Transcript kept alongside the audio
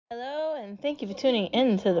and thank you for tuning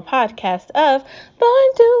in to the podcast of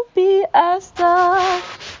Born to Be a Star.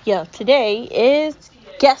 Yo, today is,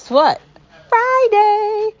 guess what?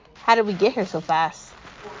 Friday. How did we get here so fast?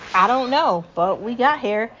 I don't know, but we got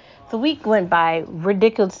here. The week went by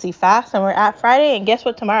ridiculously fast, and we're at Friday, and guess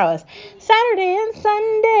what tomorrow is? Saturday and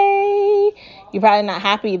Sunday. You're probably not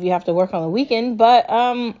happy if you have to work on the weekend, but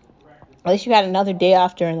at least you had another day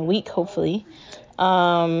off during the week, hopefully.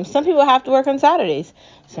 Some people have to work on Saturdays.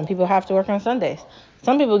 Some people have to work on Sundays.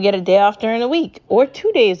 Some people get a day off during the week or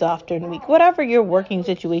 2 days off during the week, whatever your working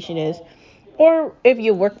situation is. Or if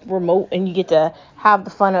you work remote and you get to have the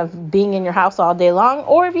fun of being in your house all day long,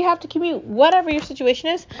 or if you have to commute, whatever your situation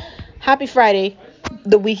is, happy Friday.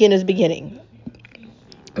 The weekend is beginning.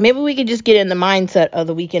 Maybe we could just get in the mindset of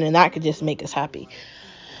the weekend and that could just make us happy.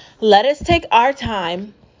 Let us take our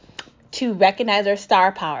time to recognize our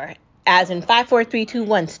star power. As in 5, 4, 3, 2,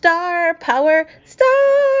 1. Star power,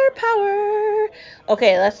 star power.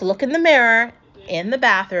 Okay, let's look in the mirror, in the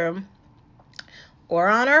bathroom, or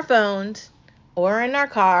on our phones, or in our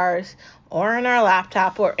cars, or in our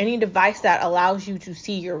laptop, or any device that allows you to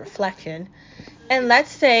see your reflection. And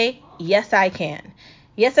let's say, yes, I can.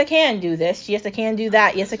 Yes, I can do this. Yes, I can do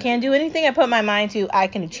that. Yes, I can do anything I put my mind to, I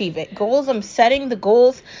can achieve it. Goals, I'm setting the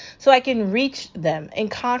goals so I can reach them and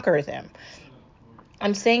conquer them.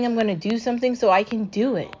 I'm saying I'm going to do something so I can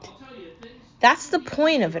do it. That's the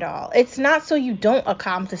point of it all. It's not so you don't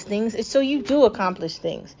accomplish things. It's so you do accomplish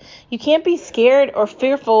things. You can't be scared or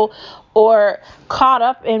fearful or caught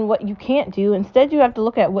up in what you can't do. Instead, you have to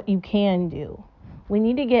look at what you can do. We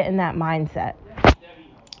need to get in that mindset.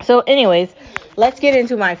 So anyways, let's get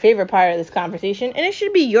into my favorite part of this conversation. And it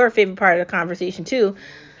should be your favorite part of the conversation too.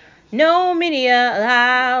 No media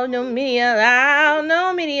allowed, no media allowed,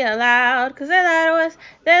 no media allowed, because they lie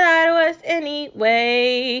to us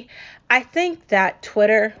anyway. I think that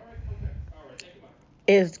Twitter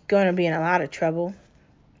is going to be in a lot of trouble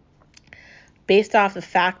based off the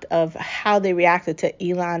fact of how they reacted to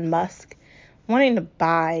Elon Musk wanting to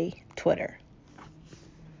buy Twitter.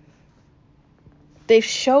 They've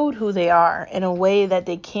showed who they are in a way that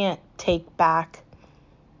they can't take back.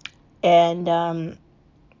 And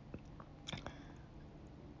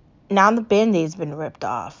now the Band-Aid's been ripped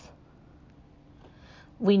off.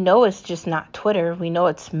 We know it's just not Twitter. We know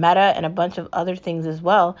it's Meta and a bunch of other things as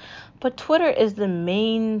well. But Twitter is the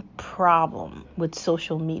main problem with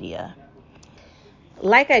social media.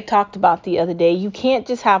 Like I talked about the other day, you can't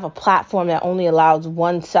just have a platform that only allows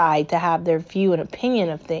one side to have their view and opinion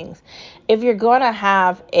of things. If you're going to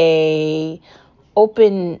have a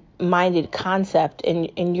open-minded concept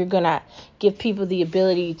and you're going to give people the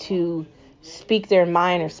ability to speak their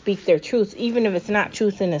mind or speak their truth, even if it's not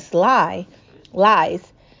truth and it's lies,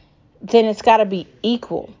 then it's got to be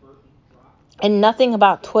equal. And nothing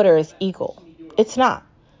about Twitter is equal. It's not.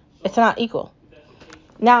 It's not equal.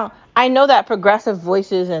 Now, I know that progressive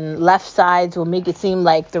voices and left sides will make it seem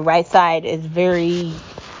like the right side is very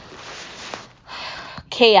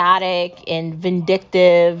chaotic and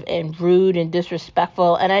vindictive and rude and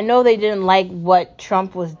disrespectful. And I know they didn't like what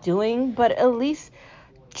Trump was doing, but at least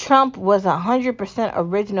Trump was 100%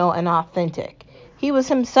 original and authentic. He was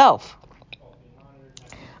himself.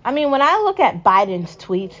 I mean, when I look at Biden's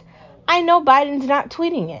tweets, I know Biden's not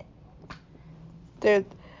tweeting it.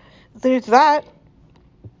 There's that.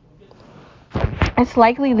 It's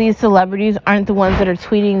likely these celebrities aren't the ones that are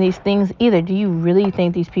tweeting these things either. Do you really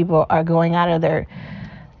think these people are going out of their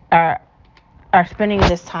are spending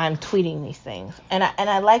this time tweeting these things? And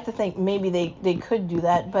I like to think maybe they could do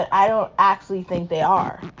that, but I don't actually think they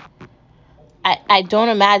are. I don't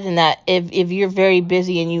imagine that if you're very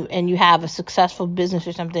busy and you have a successful business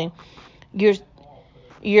or something, you're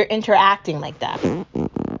interacting like that.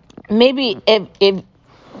 Maybe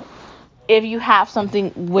if you have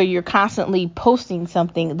something where you're constantly posting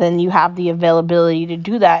something, then you have the availability to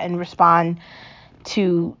do that and respond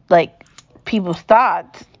to like people's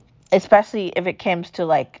thoughts, especially if it comes to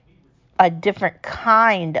like a different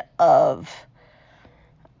kind of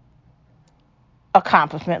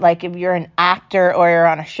accomplishment, like if you're an actor or you're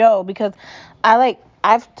on a show. Because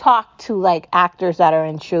I've talked to like actors that are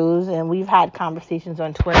in shows and we've had conversations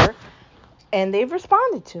on Twitter and they've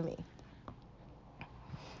responded to me.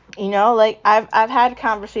 You know, like I've had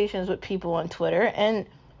conversations with people on Twitter and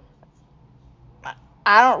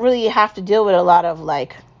I don't really have to deal with a lot of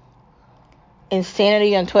like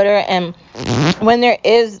insanity on Twitter. And when there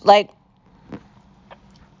is like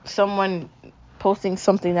someone posting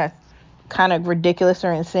something that's kind of ridiculous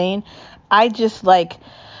or insane, I just like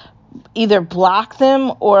either block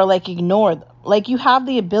them or like ignore them. Like, you have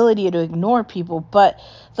the ability to ignore people, but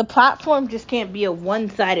the platform just can't be a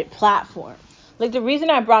one-sided platform. Like, the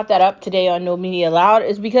reason I brought that up today on No Media Allowed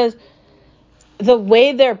is because the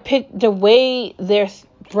way they're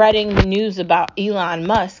spreading the news about Elon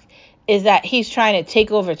Musk is that he's trying to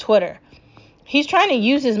take over Twitter. He's trying to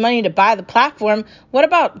use his money to buy the platform. What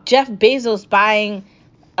about Jeff Bezos buying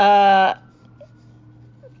the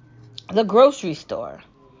grocery store?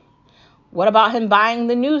 What about him buying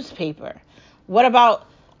the newspaper? What about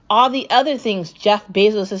all the other things Jeff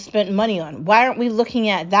Bezos has spent money on? Why aren't we looking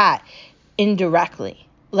at that indirectly?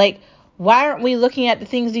 Like, why aren't we looking at the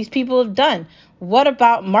things these people have done? What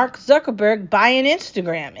about Mark Zuckerberg buying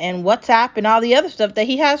Instagram and WhatsApp and all the other stuff that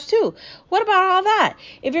he has too? What about all that?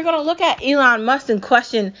 If you're going to look at Elon Musk and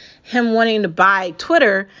question him wanting to buy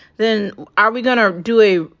Twitter, then are we going to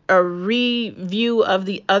do a review of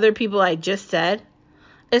the other people I just said?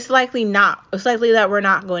 It's likely not. It's likely that we're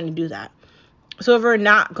not going to do that. So if we're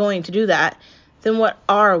not going to do that, then what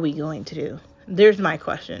are we going to do? There's my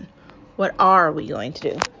question. What are we going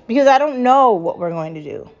to do? Because I don't know what we're going to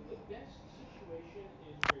do.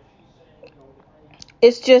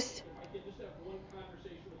 It's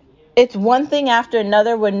one thing after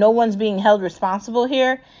another when no one's being held responsible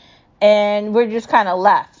here, and we're just kind of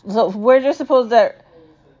left. So we're just supposed to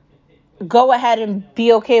go ahead and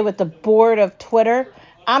be okay with the board of Twitter.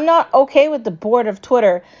 I'm not okay with the board of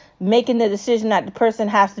Twitter making the decision that the person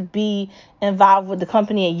has to be involved with the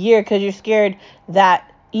company a year because you're scared that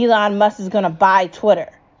Elon Musk is going to buy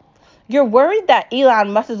Twitter. You're worried that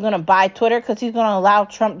Elon Musk is going to buy Twitter because he's going to allow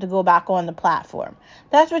Trump to go back on the platform.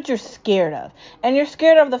 That's what you're scared of. And you're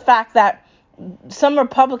scared of the fact that some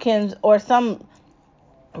Republicans or some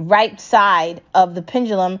right side of the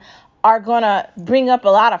pendulum are going to bring up a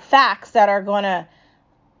lot of facts that are going to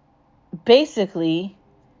basically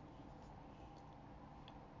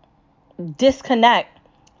disconnect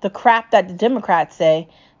the crap that the Democrats say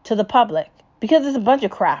to the public, because it's a bunch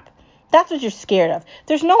of crap. That's what you're scared of.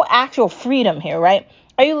 There's no actual freedom here, right?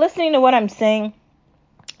 Are you listening to what I'm saying?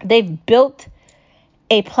 They've built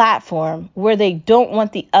a platform where they don't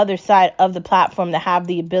want the other side of the platform to have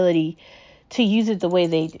the ability to use it the way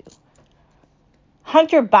they do.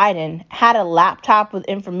 Hunter Biden had a laptop with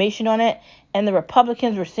information on it, and the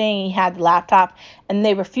Republicans were saying he had the laptop, and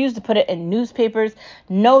they refused to put it in newspapers.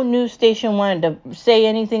 No news station wanted to say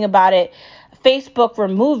anything about it. Facebook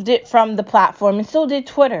removed it from the platform, and so did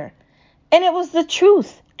Twitter. And it was the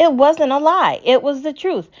truth. It wasn't a lie. It was the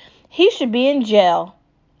truth. He should be in jail.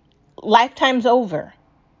 Lifetime's over.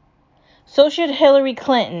 So should Hillary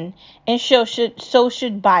Clinton, and so should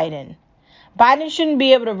Biden. Biden shouldn't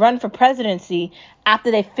be able to run for presidency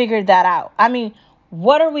after they figured that out. I mean,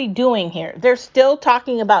 what are we doing here? They're still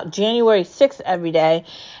talking about January 6th every day,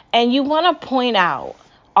 and you want to point out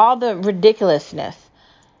all the ridiculousness.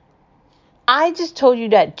 I just told you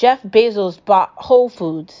that Jeff Bezos bought Whole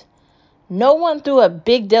Foods. No one threw a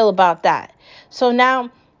big deal about that. So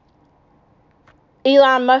now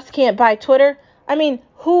Elon Musk can't buy Twitter? I mean,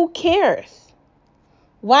 who cares?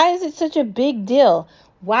 Why is it such a big deal?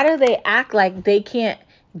 Why do they act like they can't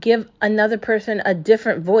give another person a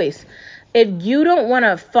different voice? If you don't want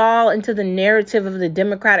to fall into the narrative of the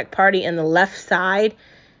Democratic Party and the left side,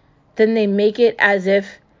 then they make it as if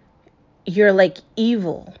you're like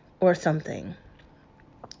evil or something.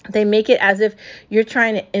 They make it as if you're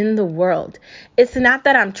trying to end the world. It's not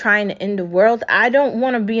that I'm trying to end the world. I don't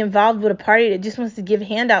want to be involved with a party that just wants to give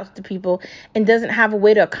handouts to people and doesn't have a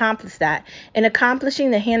way to accomplish that. And accomplishing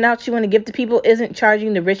the handouts you want to give to people isn't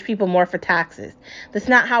charging the rich people more for taxes. That's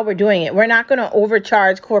not how we're doing it. We're not going to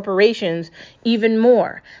overcharge corporations even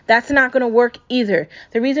more. That's not going to work either.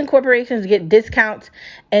 The reason corporations get discounts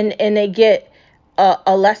and they get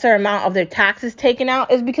a lesser amount of their taxes taken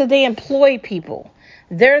out is because they employ people.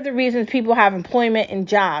 They're the reasons people have employment and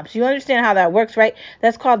jobs. You understand how that works, right?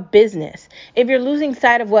 That's called business. If you're losing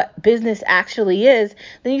sight of what business actually is,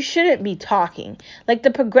 then you shouldn't be talking. Like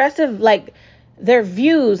the progressive, like their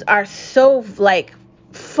views are so like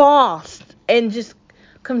false and just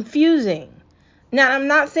confusing. Now, I'm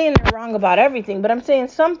not saying they're wrong about everything, but I'm saying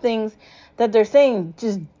some things that they're saying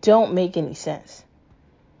just don't make any sense.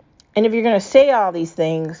 And if you're going to say all these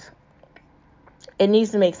things, it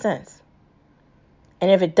needs to make sense. And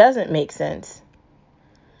if it doesn't make sense,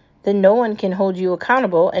 then no one can hold you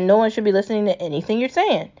accountable and no one should be listening to anything you're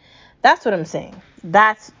saying. That's what I'm saying.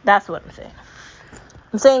 That's what I'm saying.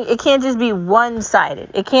 I'm saying it can't just be one-sided.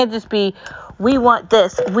 It can't just be, we want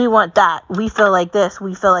this, we want that, we feel like this,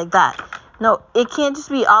 we feel like that. No, it can't just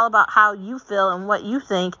be all about how you feel and what you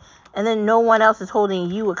think, and then no one else is holding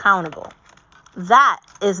you accountable. That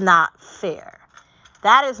is not fair.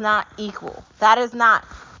 That is not equal. That is not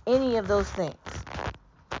any of those things.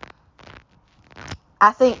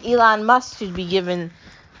 I think Elon Musk should be given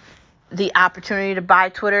the opportunity to buy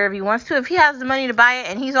Twitter if he wants to. If he has the money to buy it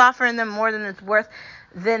and he's offering them more than it's worth,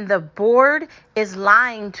 then the board is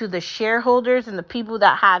lying to the shareholders and the people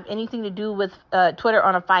that have anything to do with Twitter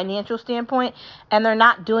on a financial standpoint, and they're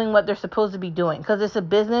not doing what they're supposed to be doing because it's a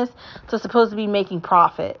business, so it's supposed to be making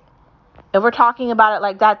profit. If we're talking about it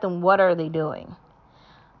like that, then what are they doing?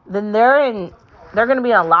 Then they're going to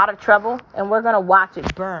be in a lot of trouble, and we're going to watch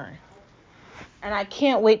it burn. And I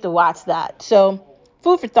can't wait to watch that. So,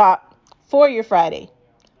 food for thought for your Friday.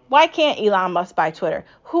 Why can't Elon Musk buy Twitter?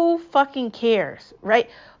 Who fucking cares, right?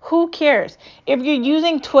 Who cares? If you're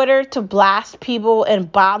using Twitter to blast people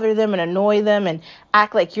and bother them and annoy them and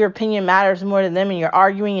act like your opinion matters more than them and you're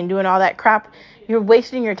arguing and doing all that crap, you're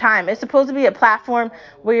wasting your time. It's supposed to be a platform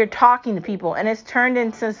where you're talking to people, and it's turned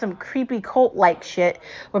into some creepy cult-like shit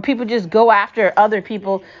where people just go after other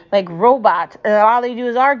people like robots, and all they do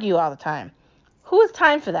is argue all the time. Who has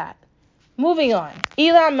time for that? Moving on.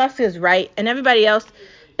 Elon Musk is right, and everybody else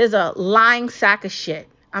is a lying sack of shit.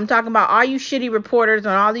 I'm talking about all you shitty reporters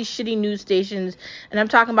on all these shitty news stations, and I'm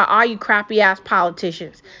talking about all you crappy-ass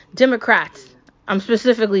politicians. Democrats, I'm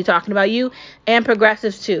specifically talking about you, and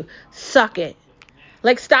progressives too. Suck it.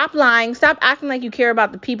 Like, stop lying. Stop acting like you care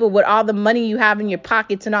about the people with all the money you have in your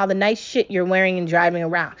pockets and all the nice shit you're wearing and driving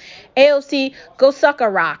around. AOC, go suck a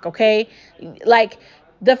rock, okay? Like,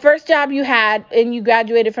 the first job you had and you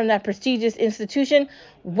graduated from that prestigious institution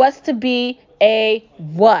was to be a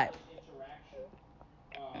what?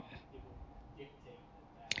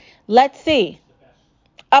 Let's see.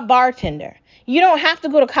 A bartender. You don't have to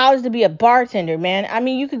go to college to be a bartender, man. I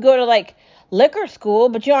mean, you could go to like liquor school,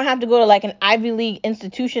 but you don't have to go to like an Ivy League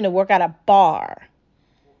institution to work at a bar.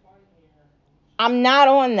 I'm not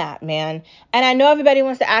on that, man. And I know everybody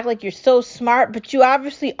wants to act like you're so smart, but you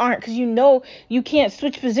obviously aren't, because you know you can't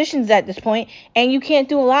switch positions at this point, and you can't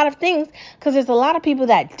do a lot of things because there's a lot of people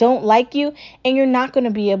that don't like you, and you're not going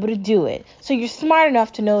to be able to do it. So you're smart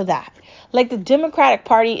enough to know that. Like, the Democratic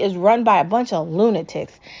Party is run by a bunch of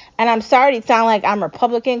lunatics. And I'm sorry to sound like I'm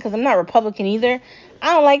Republican, because I'm not Republican either.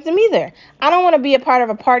 I don't like them either. I don't want to be a part of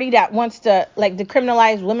a party that wants to, like,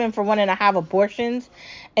 decriminalize women for wanting to have abortions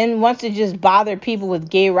and wants to just bother people with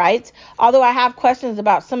gay rights. Although I have questions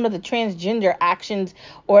about some of the transgender actions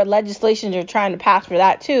or legislation they're trying to pass for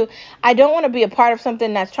that too. I don't want to be a part of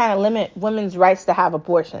something that's trying to limit women's rights to have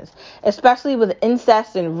abortions, especially with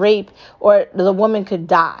incest and rape, or the woman could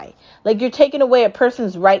die. Like, you're taking away a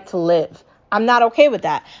person's right to live. I'm not okay with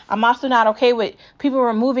that. I'm also not okay with people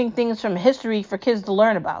removing things from history for kids to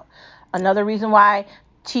learn about. Another reason why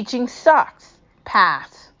teaching sucks.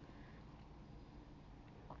 Pass.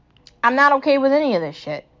 I'm not okay with any of this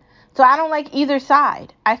shit. So I don't like either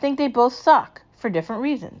side. I think they both suck for different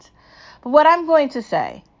reasons. But what I'm going to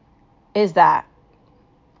say is that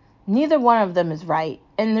neither one of them is right,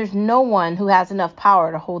 and there's no one who has enough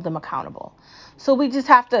power to hold them accountable. So we just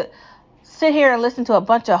have to sit here and listen to a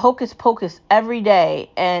bunch of hocus pocus every day,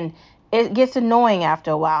 and it gets annoying after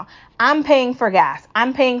a while. I'm paying for gas.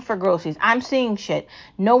 I'm paying for groceries. I'm seeing shit.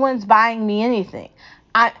 No one's buying me anything.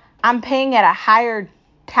 I'm paying at a higher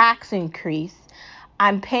tax increase.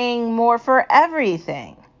 I'm paying more for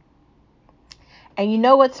everything. And you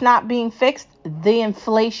know what's not being fixed? The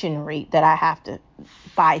inflation rate that I have to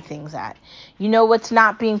buy things at. You know what's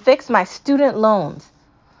not being fixed? My student loans.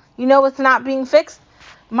 You know what's not being fixed?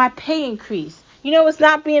 My pay increase. You know what's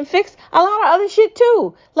not being fixed? A lot of other shit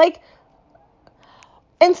too. Like,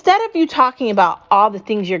 instead of you talking about all the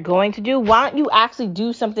things you're going to do, why don't you actually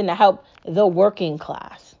do something to help the working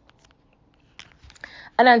class?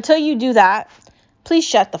 And until you do that, please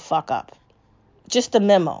shut the fuck up. Just a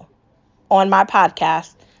memo on my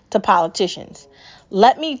podcast to politicians.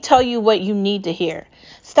 Let me tell you what you need to hear.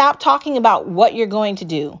 Stop talking about what you're going to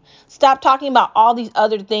do. Stop talking about all these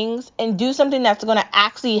other things and do something that's going to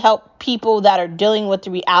actually help people that are dealing with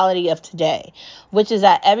the reality of today, which is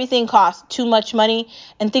that everything costs too much money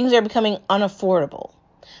and things are becoming unaffordable.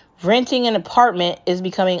 Renting an apartment is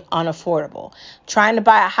becoming unaffordable. Trying to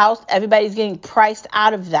buy a house, everybody's getting priced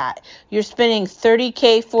out of that. You're spending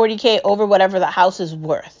 $30K, $40K over whatever the house is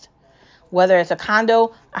worth. Whether it's a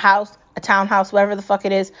condo, a house, a townhouse, whatever the fuck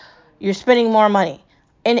it is, you're spending more money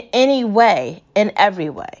in any way, in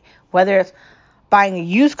every way. Whether it's buying a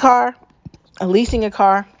used car, leasing a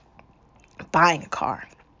car, buying a car.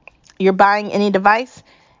 You're buying any device,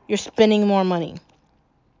 you're spending more money.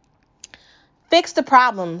 Fix the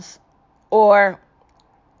problems, or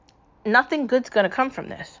nothing good's going to come from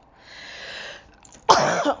this.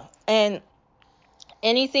 And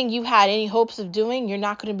anything you had any hopes of doing, you're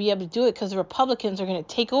not going to be able to do it because the Republicans are going to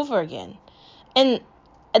take over again. And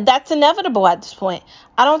that's inevitable at this point.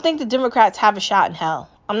 I don't think the Democrats have a shot in hell.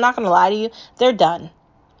 I'm not going to lie to you. They're done.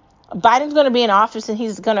 Biden's going to be in office and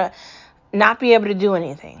he's going to not be able to do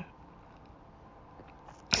anything.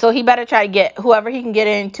 So he better try to get whoever he can get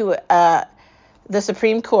into the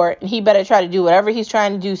Supreme Court, and he better try to do whatever he's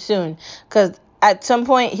trying to do soon, because at some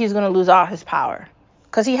point he's going to lose all his power,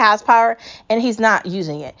 because he has power and he's not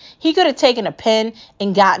using it. He could have taken a pen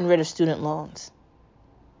and gotten rid of student loans.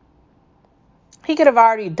 He could have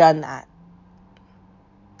already done that.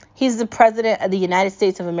 He's the president of the United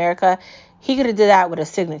States of America. He could have did that with a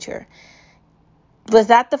signature. Was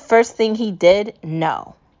that the first thing he did?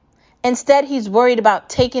 No. Instead, he's worried about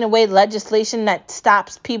taking away legislation that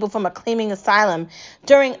stops people from claiming asylum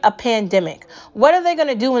during a pandemic. What are they going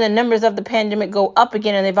to do when the numbers of the pandemic go up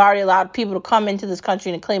again and they've already allowed people to come into this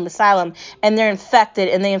country and claim asylum and they're infected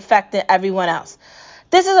and they infected everyone else?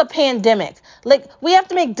 This is a pandemic. Like, we have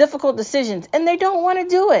to make difficult decisions and they don't want to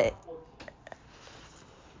do it.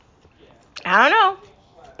 I don't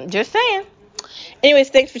know. Just saying. Anyways,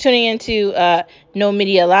 thanks for tuning in to No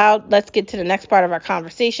Media Allowed. Let's get to the next part of our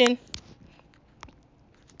conversation.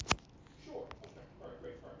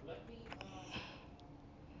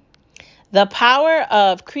 The power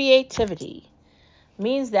of creativity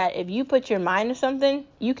means that if you put your mind to something,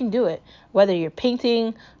 you can do it. Whether you're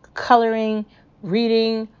painting, coloring,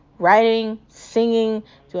 reading, writing, singing,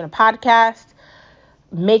 doing a podcast,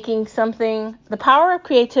 making something. The power of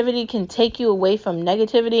creativity can take you away from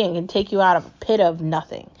negativity and can take you out of a pit of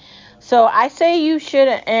nothing. So I say you should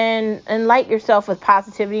enlighten yourself with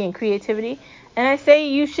positivity and creativity. And I say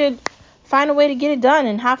you should find a way to get it done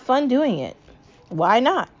and have fun doing it. Why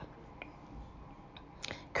not?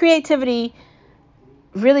 Creativity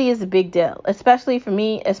really is a big deal, especially for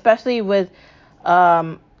me, especially with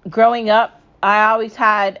growing up. I always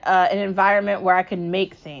had an environment where I could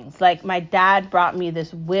make things. Like, my dad brought me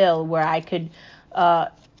this wheel where I could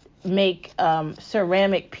make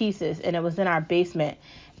ceramic pieces, and it was in our basement.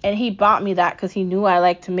 And he bought me that because he knew I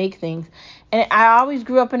liked to make things. And I always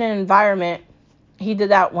grew up in an environment. He did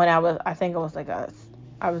that when I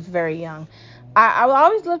was very young. I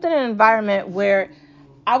always lived in an environment where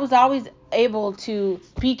I was always able to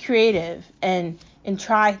be creative and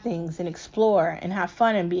try things and explore and have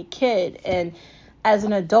fun and be a kid. And as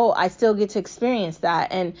an adult, I still get to experience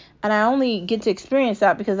that. And I only get to experience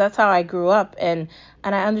that because that's how I grew up. And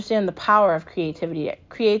I understand the power of creativity.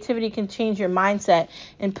 Creativity can change your mindset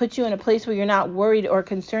and put you in a place where you're not worried or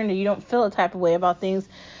concerned, and you don't feel a type of way about things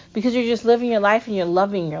because you're just living your life and you're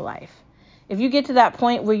loving your life. If you get to that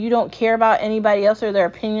point where you don't care about anybody else or their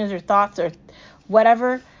opinions or thoughts or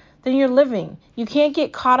whatever, then you're living. You can't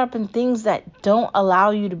get caught up in things that don't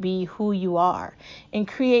allow you to be who you are. And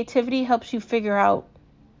creativity helps you figure out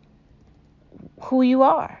who you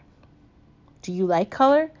are. Do you like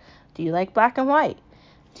color? Do you like black and white?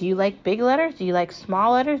 Do you like big letters? Do you like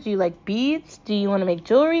small letters? Do you like beads? Do you want to make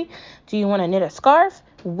jewelry? Do you want to knit a scarf?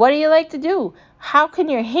 What do you like to do? How can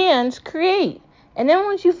your hands create? And then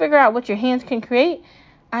once you figure out what your hands can create,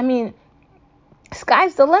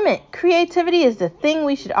 sky's the limit. Creativity is the thing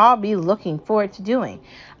we should all be looking forward to doing.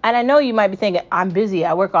 And I know you might be thinking, I'm busy.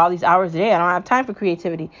 I work all these hours a day. I don't have time for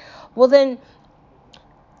creativity. Well, then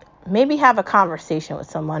maybe have a conversation with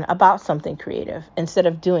someone about something creative instead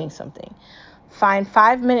of doing something. Find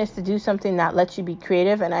 5 minutes to do something that lets you be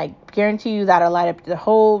creative, and I guarantee you that'll light up the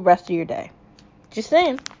whole rest of your day. Just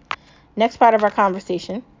saying. Next part of our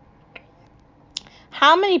conversation.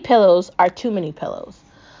 How many pillows are too many pillows?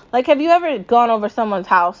 Like, have you ever gone over someone's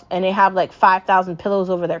house and they have like 5,000 pillows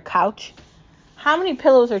over their couch? How many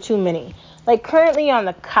pillows are too many? Like, currently on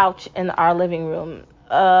the couch in our living room,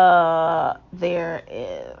 there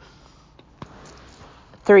is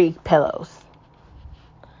 3 pillows.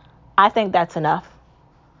 I think that's enough.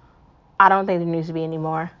 I don't think there needs to be any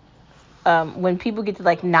more. When people get to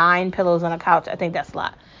like 9 pillows on a couch, I think that's a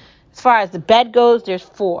lot. As far as the bed goes, there's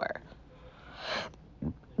 4.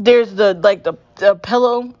 There's the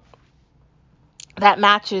pillow that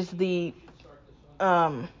matches the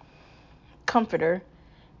comforter.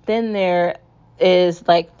 Then there is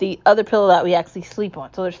like the other pillow that we actually sleep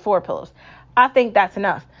on. So there's 4 pillows. I think that's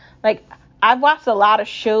enough. Like, I've watched a lot of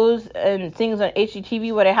shows and things on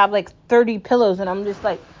HGTV where they have like 30 pillows, and I'm just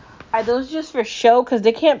like, are those just for show? Because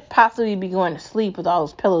they can't possibly be going to sleep with all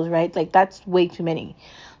those pillows, right? Like, that's way too many.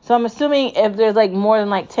 So I'm assuming if there's like more than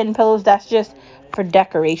like 10 pillows, that's just for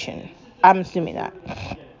decoration. I'm assuming that.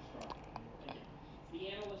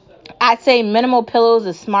 I'd say minimal pillows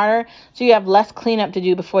is smarter, so you have less cleanup to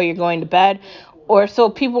do before you're going to bed. or so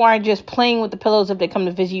people aren't just playing with the pillows if they come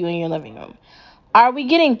to visit you in your living room. Are we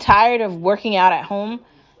getting tired of working out at home?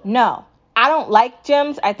 No. I don't like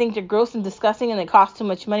gyms. I think they're gross and disgusting and they cost too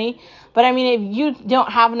much money. But I mean, if you don't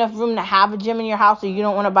have enough room to have a gym in your house or you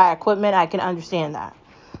don't want to buy equipment, I can understand that.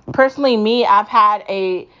 Personally, me, I've had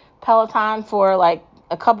a Peloton for like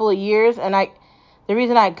a couple of years, and the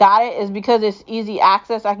reason I got it is because it's easy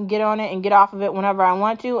access. I can get on it and get off of it whenever I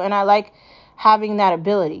want to, and I like having that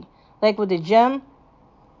ability. Like with the gym,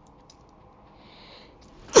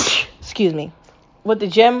 excuse me, with the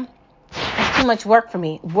gym, it's too much work for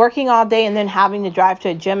me. Working all day and then having to drive to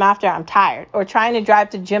a gym after, I'm tired. Or trying to drive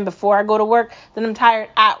to the gym before I go to work, then I'm tired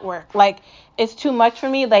at work. Like, it's too much for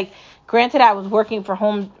me. Like, granted, I was working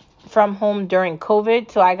from home during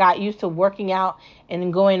COVID, so I got used to working out and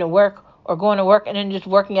then going to work, or going to work and then just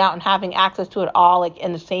working out and having access to it all like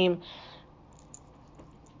in the same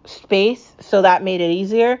space. So that made it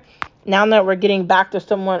easier. Now that we're getting back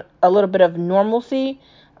to a little bit of normalcy,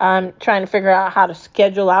 I'm trying to figure out how to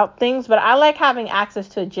schedule out things, but I like having access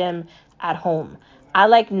to a gym at home. I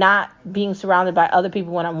like not being surrounded by other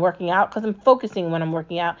people when I'm working out because I'm focusing when I'm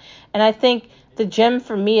working out. And I think the gym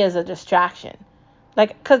for me is a distraction.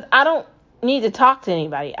 Like, because I don't need to talk to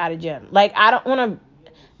anybody at a gym. Like, I don't want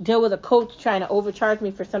to deal with a coach trying to overcharge me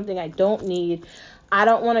for something I don't need. I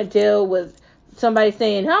don't want to deal with somebody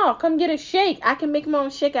saying, "Oh, come get a shake. I can make my own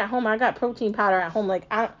shake at home. I got protein powder at home." Like,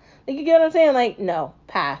 you get what I'm saying? Like, no,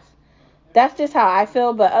 pass. That's just how I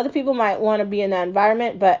feel, but other people might want to be in that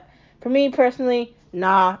environment. But for me personally,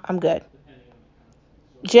 nah, I'm good.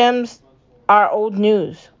 Gyms are old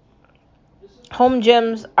news. Home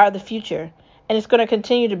gyms are the future, and it's going to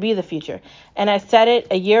continue to be the future. And I said it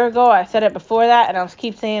a year ago, I said it before that, and I'll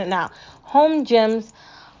keep saying it now. Home gyms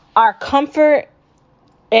are comfort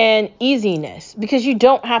and easiness because you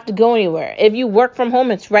don't have to go anywhere. If you work from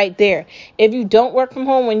home, it's right there. If you don't work from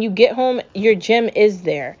home, when you get home, your gym is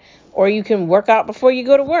there. Or you can work out before you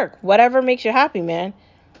go to work. Whatever makes you happy, man.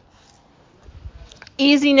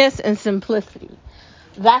 Easiness and simplicity.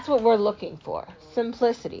 That's what we're looking for.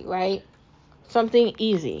 Simplicity, right? Something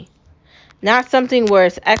easy. Not something where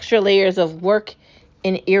it's extra layers of work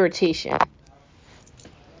and irritation.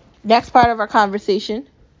 Next part of our conversation.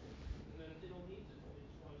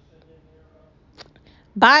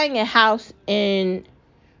 Buying a house and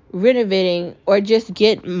renovating or just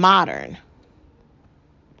get modern.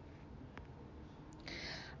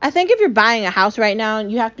 I think if you're buying a house right now,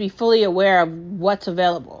 you have to be fully aware of what's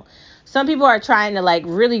available. Some people are trying to like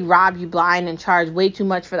really rob you blind and charge way too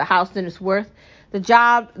much for the house than it's worth.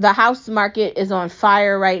 The house market is on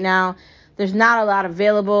fire right now. There's not a lot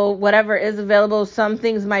available. Whatever is available, some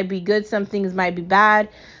things might be good, some things might be bad.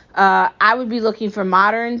 I would be looking for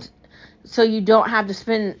modern, so you don't have to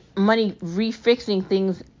spend money refixing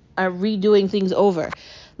things or redoing things over.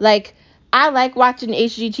 Like, I like watching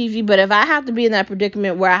HGTV, but if I have to be in that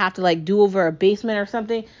predicament where I have to like do over a basement or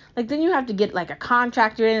something, like then you have to get like a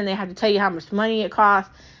contractor in and they have to tell you how much money it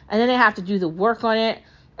costs, and then they have to do the work on it.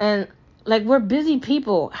 And like, we're busy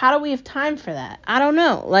people. How do we have time for that? I don't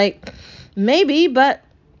know. Like, maybe, but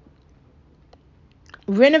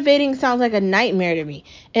renovating sounds like a nightmare to me.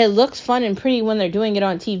 It looks fun and pretty when they're doing it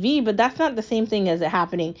on TV, but that's not the same thing as it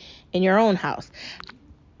happening in your own house.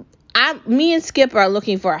 Me and Skip are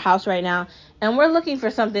looking for a house right now, and we're looking for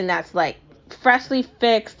something that's like freshly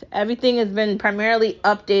fixed. Everything has been primarily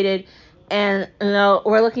updated, and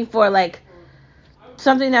we're looking for like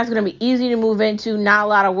something that's going to be easy to move into, not a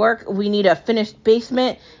lot of work. We need a finished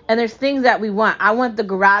basement, and there's things that we want. I want the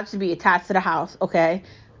garage to be attached to the house, okay?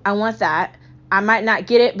 I want that. I might not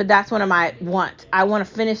get it, but that's one of my wants. I want a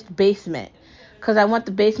finished basement because I want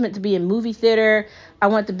the basement to be a movie theater. I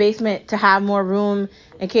want the basement to have more room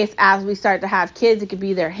in case as we start to have kids, it could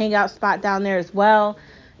be their hangout spot down there as well.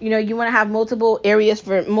 You want to have multiple areas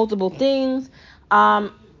for multiple things. I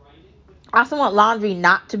also want laundry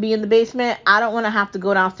not to be in the basement. I don't want to have to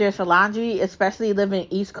go downstairs for laundry, especially living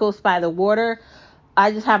East Coast by the water.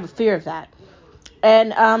 I just have a fear of that.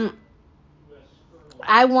 And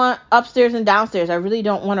I want upstairs and downstairs. I really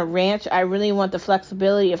don't want a ranch. I really want the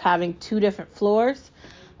flexibility of having two different floors,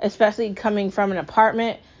 especially coming from an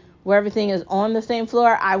apartment where everything is on the same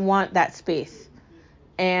floor. I want that space.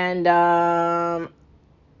 And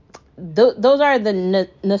those are the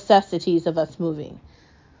necessities of us moving.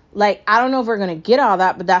 Like, I don't know if we're going to get all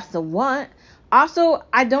that, but that's the want. Also,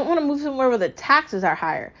 I don't want to move somewhere where the taxes are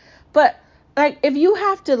higher. But, like, if you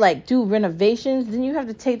have to, like, do renovations, then you have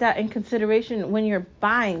to take that in consideration when you're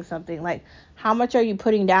buying something. Like, how much are you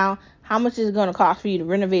putting down? How much is it going to cost for you to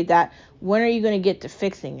renovate that? When are you going to get to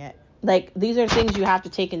fixing it? Like, these are things you have to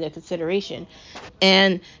take into consideration.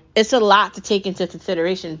 And it's a lot to take into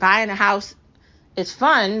consideration. Buying a house is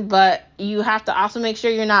fun, but you have to also make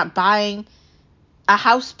sure you're not buying a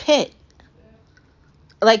house pit.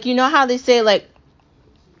 Like, you know how they say, like,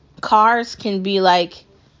 cars can be like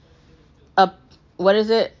a, what is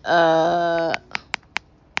it? I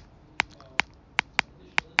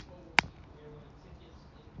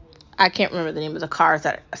can't remember the name of the cars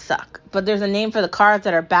that suck, but there's a name for the cars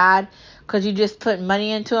that are bad because you just put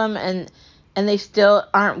money into them and they still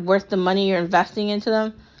aren't worth the money you're investing into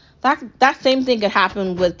them. That same thing could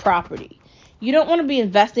happen with property. You don't want to be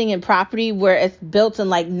investing in property where it's built in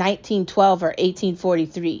like 1912 or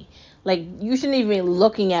 1843. Like, you shouldn't even be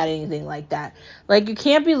looking at anything like that. Like, you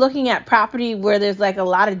can't be looking at property where there's like a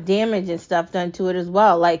lot of damage and stuff done to it as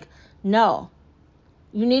well. Like, no.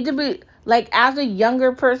 You need to be, like, as a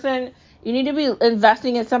younger person, you need to be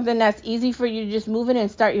investing in something that's easy for you to just move in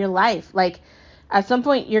and start your life. Like, at some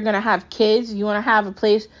point, you're going to have kids. You want to have a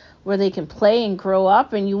place where they can play and grow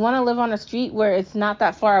up. And you want to live on a street where it's not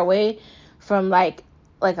that far away from, like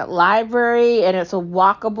a library. And it's a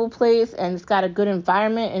walkable place. And it's got a good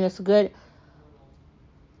environment. And it's a good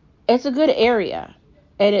area.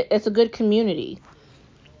 And it's a good community.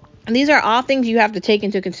 And these are all things you have to take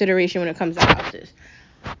into consideration when it comes to houses.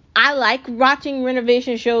 I like watching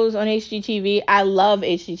renovation shows on HGTV. I love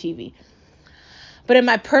HGTV. But in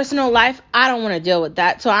my personal life, I don't want to deal with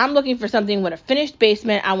that. So I'm looking for something with a finished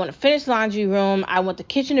basement. I want a finished laundry room. I want the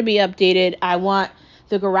kitchen to be updated. I want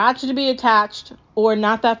the garage to be attached or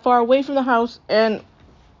not that far away from the house. And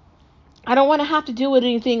I don't want to have to deal with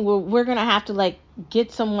anything where we're going to have to, like,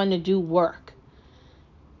 get someone to do work.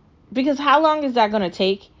 Because how long is that going to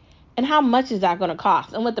take? And how much is that going to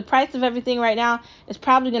cost? And with the price of everything right now, it's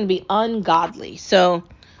probably going to be ungodly. So,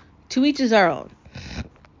 to each is our own.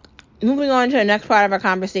 Moving on to the next part of our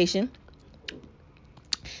conversation.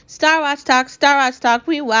 Star Watch Talk,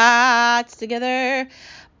 we watch together.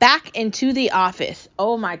 Back into the Office.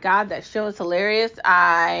 Oh my God, that show is hilarious.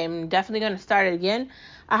 I'm definitely going to start it again.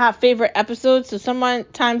 I have favorite episodes, so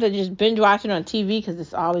sometimes I just binge watch it on TV because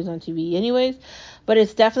it's always on TV anyways. But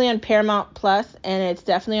it's definitely on Paramount Plus, and it's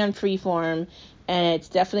definitely on Freeform, and it's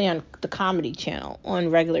definitely on the Comedy Channel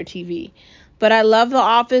on regular TV. But I love The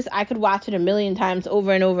Office. I could watch it a million times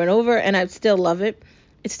over and over and over, and I'd still love it.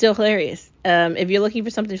 It's still hilarious. If you're looking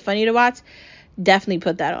for something funny to watch, definitely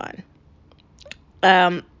put that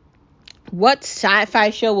on. What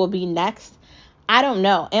sci-fi show will be next? I don't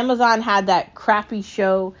know. Amazon had that crappy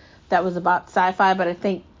show that was about sci-fi, but I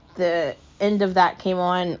think the end of that came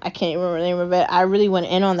on. I can't remember the name of it. I really went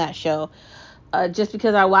in on that show just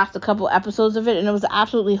because I watched a couple episodes of it, and it was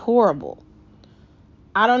absolutely horrible.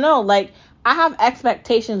 I don't know. Like, I have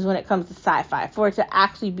expectations when it comes to sci-fi for it to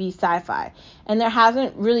actually be sci-fi. And there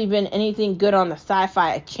hasn't really been anything good on the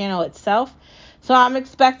sci-fi channel itself. So I'm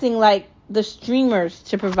expecting, like, the streamers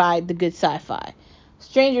to provide the good sci-fi.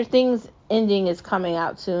 Stranger Things ending is coming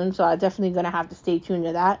out soon, so I'm definitely going to have to stay tuned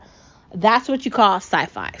to that. That's what you call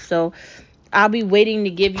sci-fi. So I'll be waiting to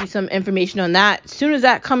give you some information on that. As soon as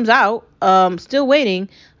that comes out, still waiting.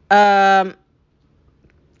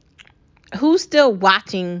 Who's still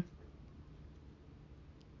watching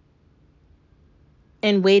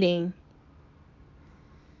and waiting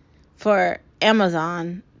for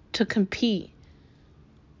Amazon to compete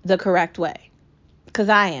the correct way? Because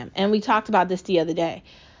I am. And we talked about this the other day.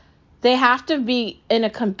 They have to be in a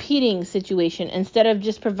competing situation instead of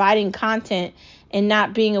just providing content and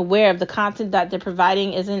not being aware of the content that they're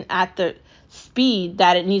providing isn't at the speed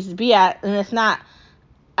that it needs to be at, and it's not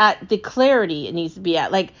at the clarity it needs to be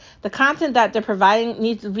at. Like, the content that they're providing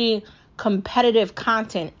needs to be competitive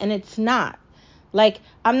content, and it's not. Like,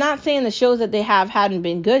 I'm not saying the shows that they have hadn't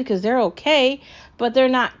been good, because they're okay, but they're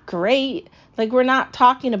not great. Like, we're not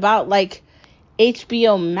talking about, like,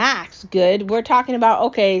 HBO Max good. We're talking about,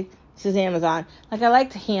 okay, this is Amazon. Like, I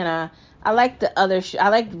liked Hannah. I liked the other I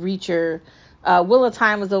liked Reacher. Wheel of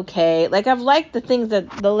Time was okay. Like, I've liked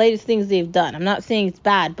the latest things they've done. I'm not saying it's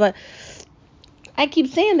bad, but I keep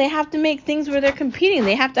saying they have to make things where they're competing.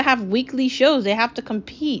 They have to have weekly shows. They have to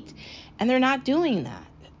compete. And they're not doing that.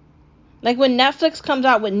 Like, when Netflix comes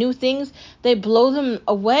out with new things, they blow them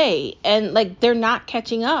away. And, like, they're not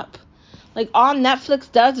catching up. Like, all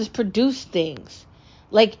Netflix does is produce things.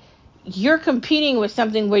 Like, you're competing with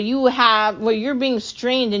something where you're being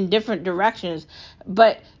strained in different directions.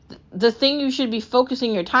 But the thing you should be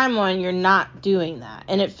focusing your time on, you're not doing that.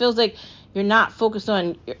 And it feels like you're not focused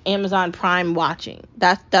on your Amazon Prime watching.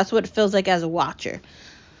 That's what it feels like as a watcher.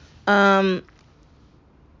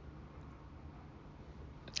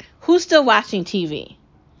 Who's still watching TV?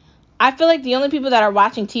 I feel like the only people that are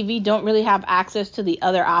watching TV don't really have access to the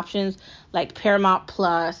other options like Paramount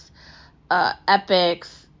Plus,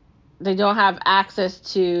 Epix. They don't have access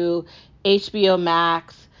to HBO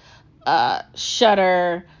Max,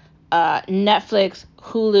 Shudder, Netflix,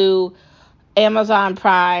 Hulu, Amazon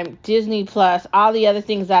Prime, Disney Plus, all the other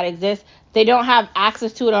things that exist. They don't have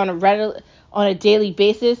access to it on a daily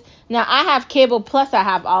basis. Now, I have cable plus I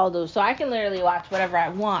have all of those, so I can literally watch whatever I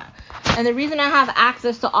want. And the reason I have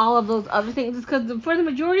access to all of those other things is because for the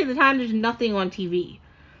majority of the time, there's nothing on TV.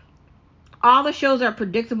 All the shows are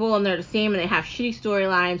predictable and they're the same, and they have shitty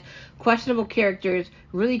storylines, questionable characters,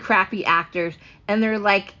 really crappy actors, and they're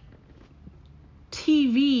like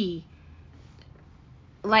TV,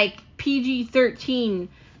 like PG-13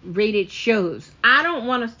 rated shows. I don't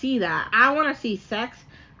want to see that. I want to see sex.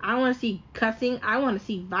 I want to see cussing. I want to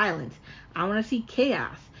see violence. I want to see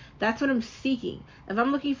chaos. That's what I'm seeking. If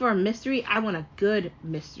I'm looking for a mystery, I want a good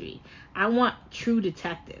mystery. I want True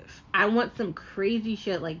Detective. I want some crazy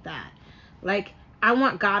shit like that. Like, I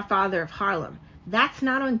want Godfather of Harlem. That's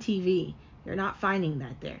not on TV. You're not finding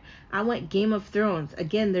that there. I want Game of Thrones.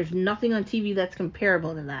 Again, there's nothing on TV that's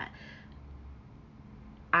comparable to that.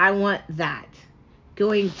 I want that.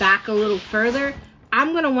 Going back a little further,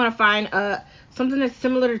 I'm going to want to find something that's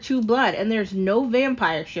similar to True Blood. And there's no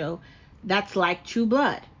vampire show that's like True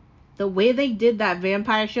Blood. The way they did that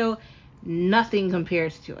vampire show, nothing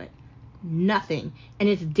compares to it. Nothing. And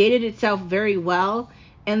it's dated itself very well,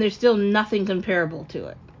 and there's still nothing comparable to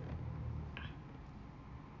it.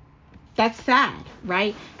 That's sad,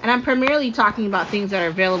 right? And I'm primarily talking about things that are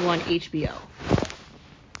available on HBO.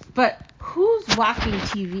 But who's watching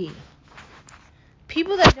TV?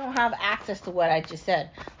 People that don't have access to what I just said.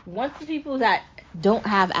 Once the people that don't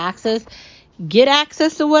have access get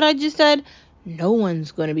access to what I just said, no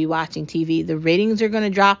one's going to be watching TV. The ratings are going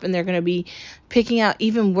to drop, and they're going to be picking out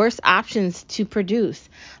even worse options to produce.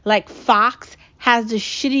 Like Fox has the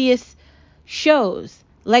shittiest shows.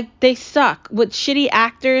 Like, they suck with shitty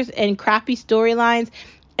actors and crappy storylines,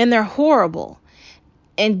 and they're horrible.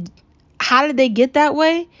 And how did they get that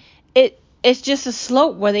way? It's just a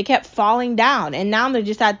slope where they kept falling down, and now they're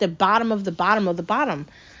just at the bottom of the bottom of the bottom.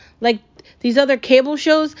 Like, these other cable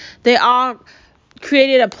shows, they all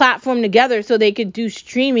created a platform together so they could do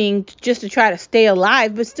streaming just to try to stay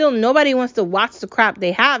alive, but still nobody wants to watch the crap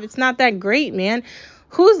they have. It's not that great, man.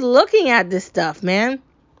 Who's looking at this stuff, man?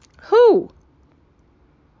 Who?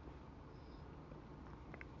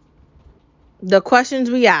 The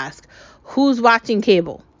questions we ask. Who's watching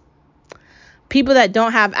cable? People that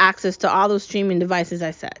don't have access to all those streaming devices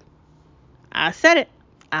I said. I said it.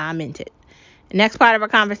 I meant it. Next part of our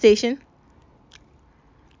conversation.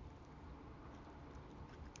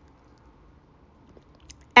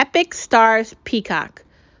 Epix stars Peacock.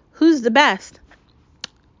 Who's the best?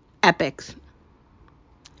 Epix.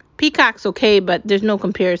 Peacock's okay, but there's no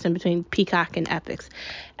comparison between Peacock and Epix.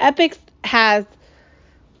 Epix has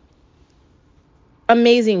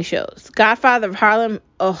amazing shows. Godfather of Harlem,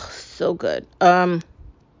 oh, so good. What's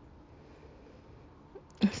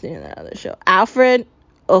the name of that other show? Alfred,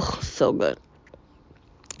 oh, so good.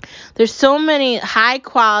 There's so many high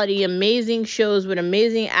quality, amazing shows with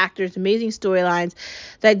amazing actors, amazing storylines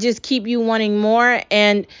that just keep you wanting more,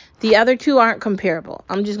 and the other two aren't comparable.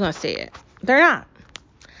 I'm just going to say it. They're not.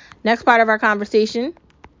 Next part of our conversation.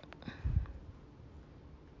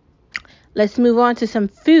 Let's move on to some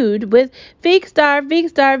food with Veekstar.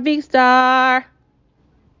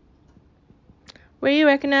 Where you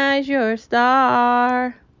recognize your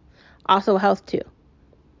star. Also health too.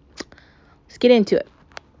 Let's get into it.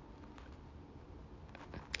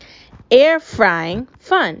 Air frying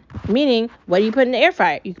fun. Meaning, what do you put in the air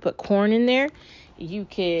fryer? You could put corn in there. You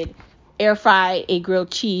could air fry a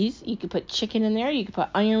grilled cheese. You could put chicken in there. You could put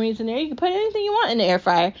onion rings in there. You could put anything you want in the air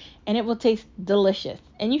fryer, and it will taste delicious.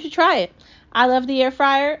 And you should try it. I love the air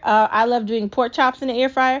fryer. I love doing pork chops in the air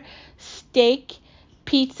fryer. Steak,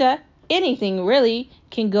 pizza, anything really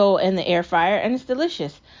can go in the air fryer, and it's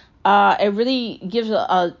delicious. It really gives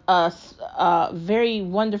a very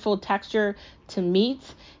wonderful texture to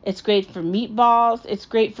meats. It's great for meatballs. It's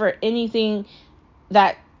great for anything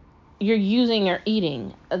that you're using or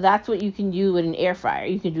eating. That's what you can do with an air fryer.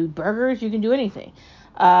 You can do burgers. You can do anything.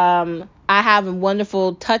 I have a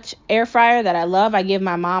wonderful Touch air fryer that I love. I give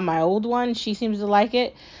my mom my old one. She seems to like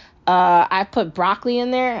it. I put broccoli in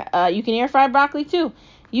there. You can air fry broccoli too.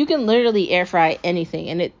 You can literally air fry anything,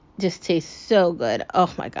 and it just tastes so good.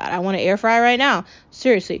 Oh my God, I want to air fry right now.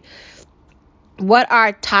 Seriously. What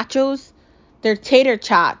are tachos? They're tater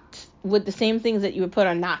tots with the same things that you would put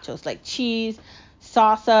on nachos, like cheese,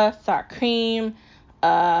 salsa, sour cream,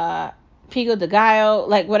 pico de gallo,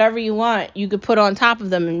 like whatever you want, you could put on top of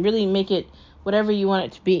them and really make it whatever you want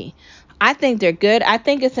it to be. I think they're good. I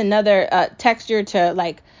think it's another texture to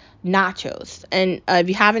like nachos. And if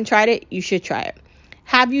you haven't tried it, you should try it.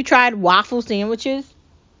 Have you tried waffle sandwiches?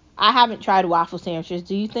 I haven't tried waffle sandwiches.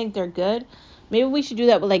 Do you think they're good? Maybe we should do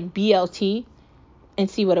that with like BLT and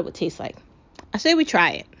see what it would taste like. I say we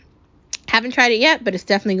try it. Haven't tried it yet, but it's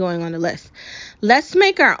definitely going on the list. Let's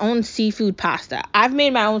make our own seafood pasta. I've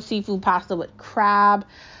made my own seafood pasta with crab,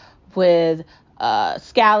 with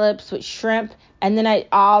scallops, with shrimp, and then I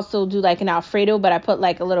also do like an Alfredo, but I put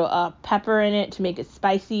like a little pepper in it to make it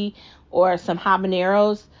spicy, or some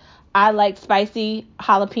habaneros. I like spicy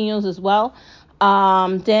jalapenos as well.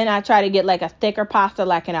 Then I try to get like a thicker pasta,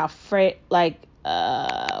 like an Alfredo, like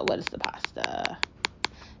what is the pasta?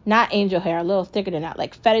 Not angel hair, a little thicker than that,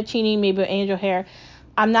 like fettuccine, maybe angel hair.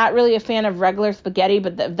 I'm not really a fan of regular spaghetti,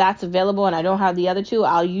 but if that's available and I don't have the other two,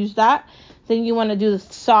 I'll use that. Then you want to do the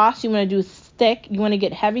sauce. You want to do thick. You want to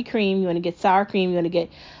get heavy cream. You want to get sour cream. You want to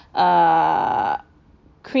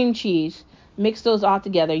get cream cheese. Mix those all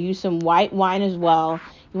together. Use some white wine as well.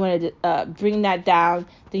 You want to bring that down.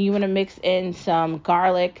 Then you want to mix in some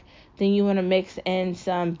garlic. Then you want to mix in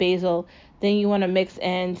some basil. Then you want to mix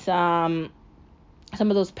in some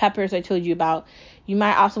of those peppers I told you about. You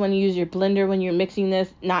might also want to use your blender when you're mixing this,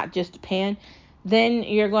 not just a pan. Then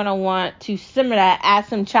you're going to want to simmer that, add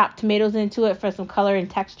some chopped tomatoes into it for some color and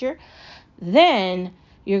texture. Then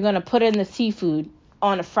you're going to put in the seafood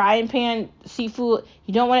on a frying pan. Seafood,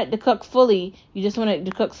 you don't want it to cook fully, you just want it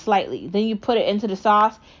to cook slightly. Then you put it into the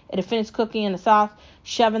sauce. It'll finish cooking in the sauce.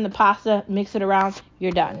 Shove in the pasta, mix it around,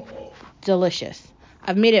 you're done. Delicious.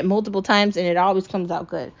 I've made it multiple times and it always comes out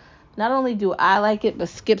good. Not only do I like it, but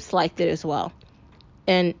Skips liked it as well.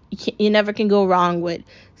 And you never can go wrong with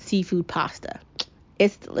seafood pasta.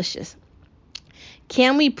 It's delicious.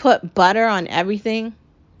 Can we put butter on everything?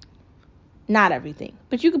 Not everything.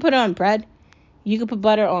 But you can put it on bread. You can put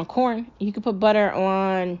butter on corn. You can put butter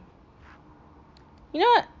on,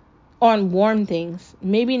 on warm things.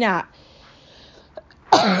 Maybe not.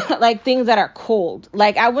 Like things that are cold.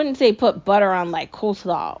 Like I wouldn't say put butter on like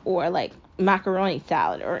coleslaw or like macaroni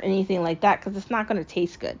salad or anything like that, because it's not going to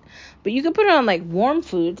taste good. But you can put it on like warm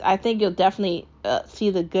foods. I think you'll definitely see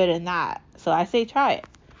the good in that. So I say try it.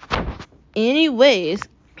 Anyways,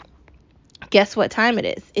 guess what time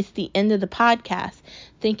it is? It's the end of the podcast.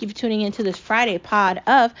 Thank you for tuning into this Friday pod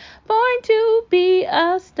of Born to Be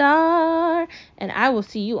a Star. And I will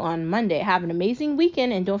see you on Monday. Have an amazing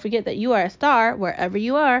weekend. And don't forget that you are a star wherever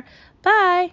you are. Bye.